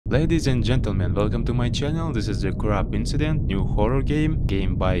Ladies and gentlemen, welcome to my channel. This is the Krab Incident, new horror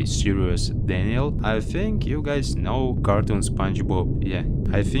game by Serious Daniel. I think you guys know cartoon SpongeBob. Yeah,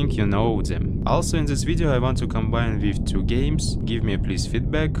 I think you know them. Also in this video I want to combine with two games. Give me please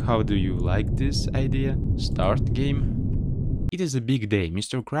feedback. How do you like this idea? Start game. It is a big day.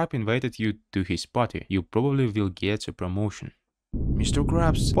 Mr. Krab invited you to his party. You probably will get a promotion. Mr.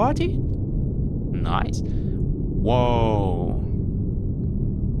 Krabs' party? Nice. Whoa.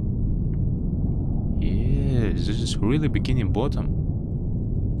 Yes, this is really Bikini Bottom.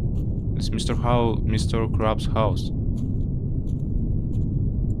 It's Mr. Krabs' house.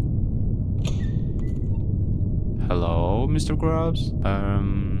 Hello, Mr. Krabs.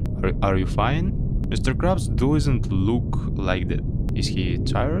 Are you fine? Mr. Krabs doesn't look like that. Is he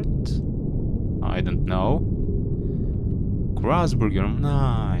tired? I don't know. Krabsburger,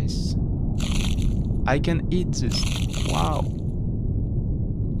 nice. I can eat this. Wow.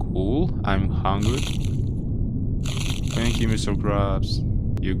 Cool, I'm hungry. Thank you, Mr. Krabs.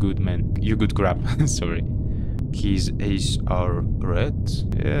 You good man. You good crab. Sorry. His eyes are red.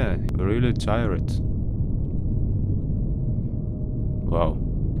 Yeah, really tired. Wow.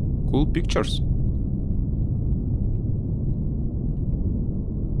 Cool pictures.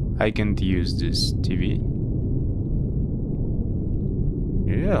 I can't use this TV.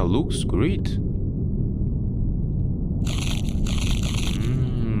 Yeah, looks great.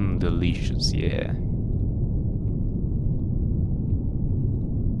 Delicious, yeah.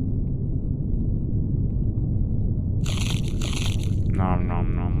 Nom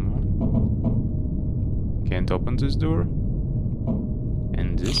nom nom. Can't open this door.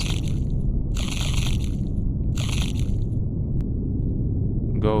 And this.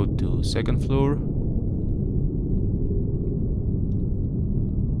 Go to second floor.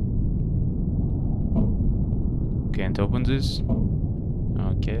 Can't open this.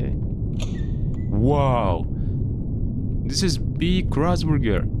 Okay. Wow. This is big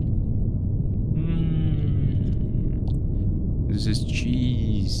Krabsburger. This is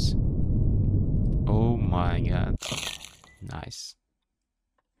cheese. Oh my god. Nice.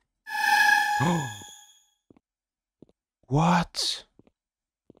 What?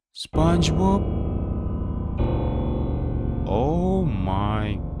 SpongeBob? Oh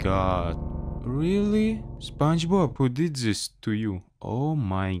my god. Really? SpongeBob, who did this to you? Oh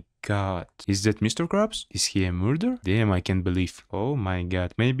my god. Is that Mr. Krabs? Is he a murderer? Damn, I can't believe. Oh my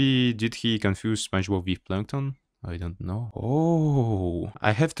god. Maybe did he confuse SpongeBob with Plankton? I don't know. Oh,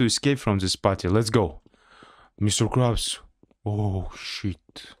 I have to escape from this party. Let's go. Mr. Krabs. Oh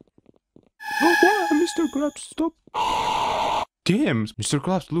shit. Oh, Mr. Krabs, stop. Damn, Mr.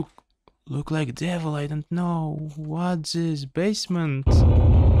 Krabs, look like devil. I don't know. What's this basement?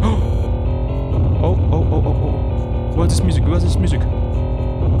 Oh. What is music? What is music?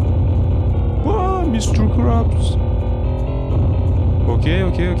 Oh, Mr. Krabs.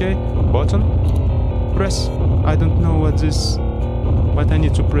 Okay. Button. Press. I don't know what this. But I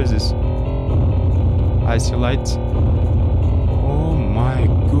need to press this. I see lights. Oh my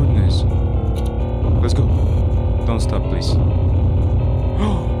goodness. Let's go. Don't stop, please. I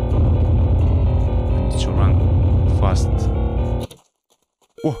need to run fast.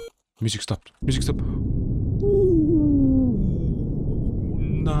 Oh, music stopped. Music stopped.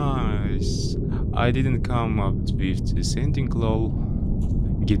 Nice. I didn't come up with this ending, lol.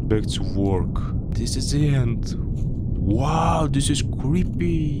 Get back to work. This is the end. Wow, this is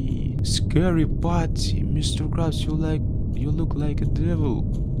creepy. Scary party. Mr. Krabs, you look like a devil.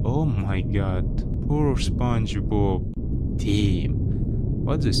 Oh my god. Poor SpongeBob. Damn.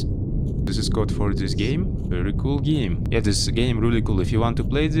 What's this? This is code for this game. Very cool game. Yeah, this game really cool. If you want to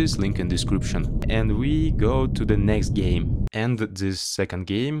play this, link in description. And we go to the next game. And this second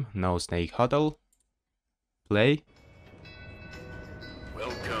game, No Snake Hotel. Play.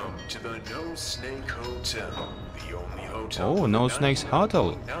 Welcome to the No Snake Hotel. The only hotel. Oh, No Snakes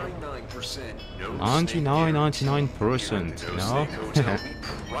Hotel. 99%. No.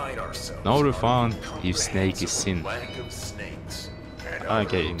 No refund if snake is sin.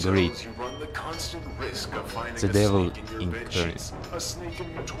 Okay, great. The devil incarnate. A snake in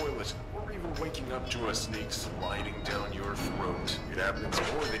your toilet, or even waking up to a snake sliding down your throat. It happens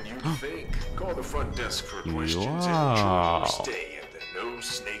more than you think. Call the front desk for questions and enjoy your stay at the No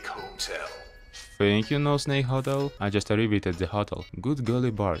Snake Hotel. Thank you, No Snake Hotel. I just arrived at the hotel. Good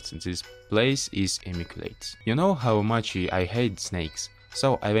golly bards, this place is immaculate. You know how much I hate snakes.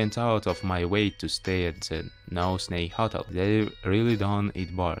 So I went out of my way to stay at the No Snake Hotel. They really don't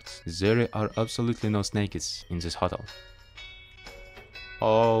eat birds. There are absolutely no snakes in this hotel.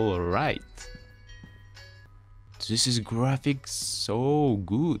 Alright. This is graphics so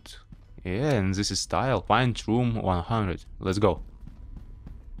good. Yeah, and this is style. Find room 100. Let's go.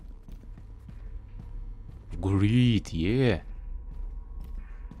 Great, yeah.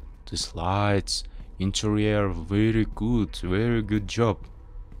 The slides, interior, very good job.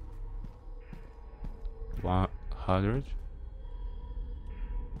 100.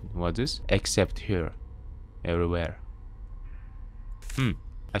 What is? Except here. Everywhere.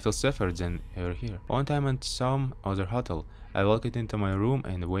 I feel safer than ever here. One time at some other hotel, I walked into my room,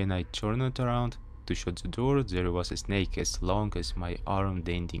 and when I turned it around to shut the door, there was a snake as long as my arm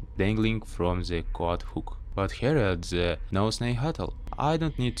dangling from the coat hook. But here at the No Snake Hotel, I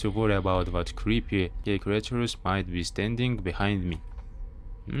don't need to worry about what creepy creatures might be standing behind me.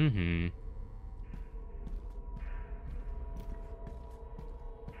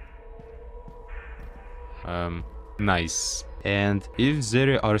 Nice. And if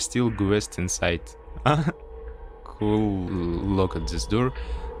there are still ghosts inside, cool. Look at this door.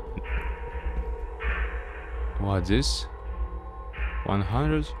 What is?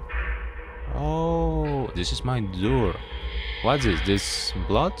 100? Oh, this is my door. What is this?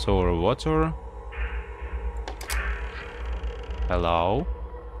 Blood or water? Hello?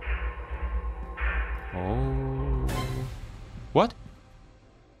 Oh. What?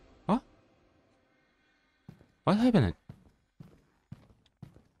 Huh? What happened?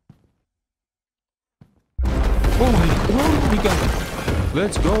 Oh my god!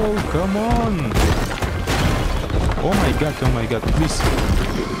 Let's go! Come on! Oh my god, please!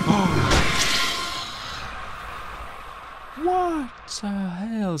 What the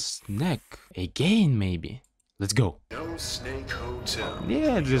hell? Snack? Again, maybe? Let's go! No Snake Hotel.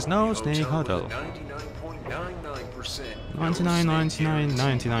 Yeah, there's no Snake Hotel.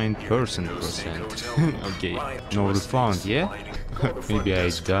 99.99%. Okay, no refund, yeah? Maybe I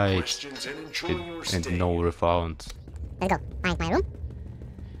died and no refund. Let's go. Find my room.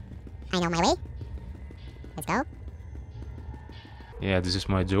 I know my way. Let's go. Yeah, this is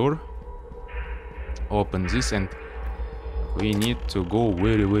my door. Open this and we need to go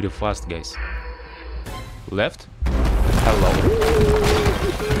very fast, guys. Left. Hello.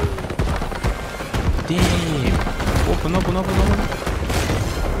 Damn. Open.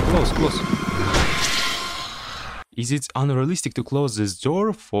 Close. Is it unrealistic to close this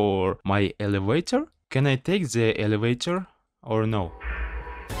door for my elevator? Can I take the elevator or no?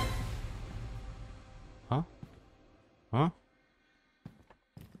 Huh?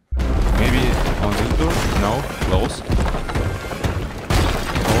 Maybe on this door? No, close.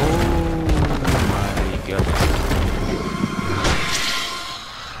 Oh my god.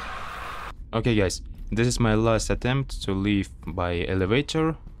 Okay guys, this is my last attempt to leave by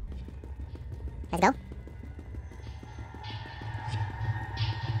elevator. Let's go.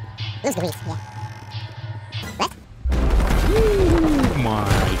 Lose the wheels, yeah. Left. Oh my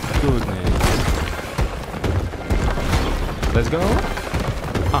goodness. Let's go.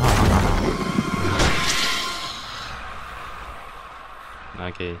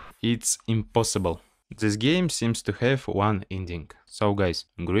 Okay, it's impossible. This game seems to have one ending. So guys,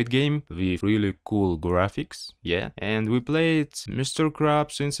 great game with really cool graphics, yeah. And we played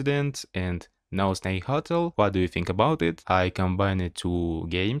Mr.Krabs incident and No Snake Hotel. What do you think about it? I combined two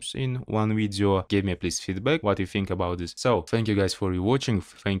games in one video. Give me please feedback what you think about this. So thank you guys for watching.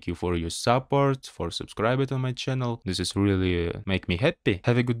 Thank you for your support, for subscribing on my channel. This is really make me happy.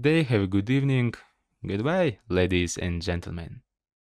 Have a good day, have a good evening. Goodbye, ladies and gentlemen.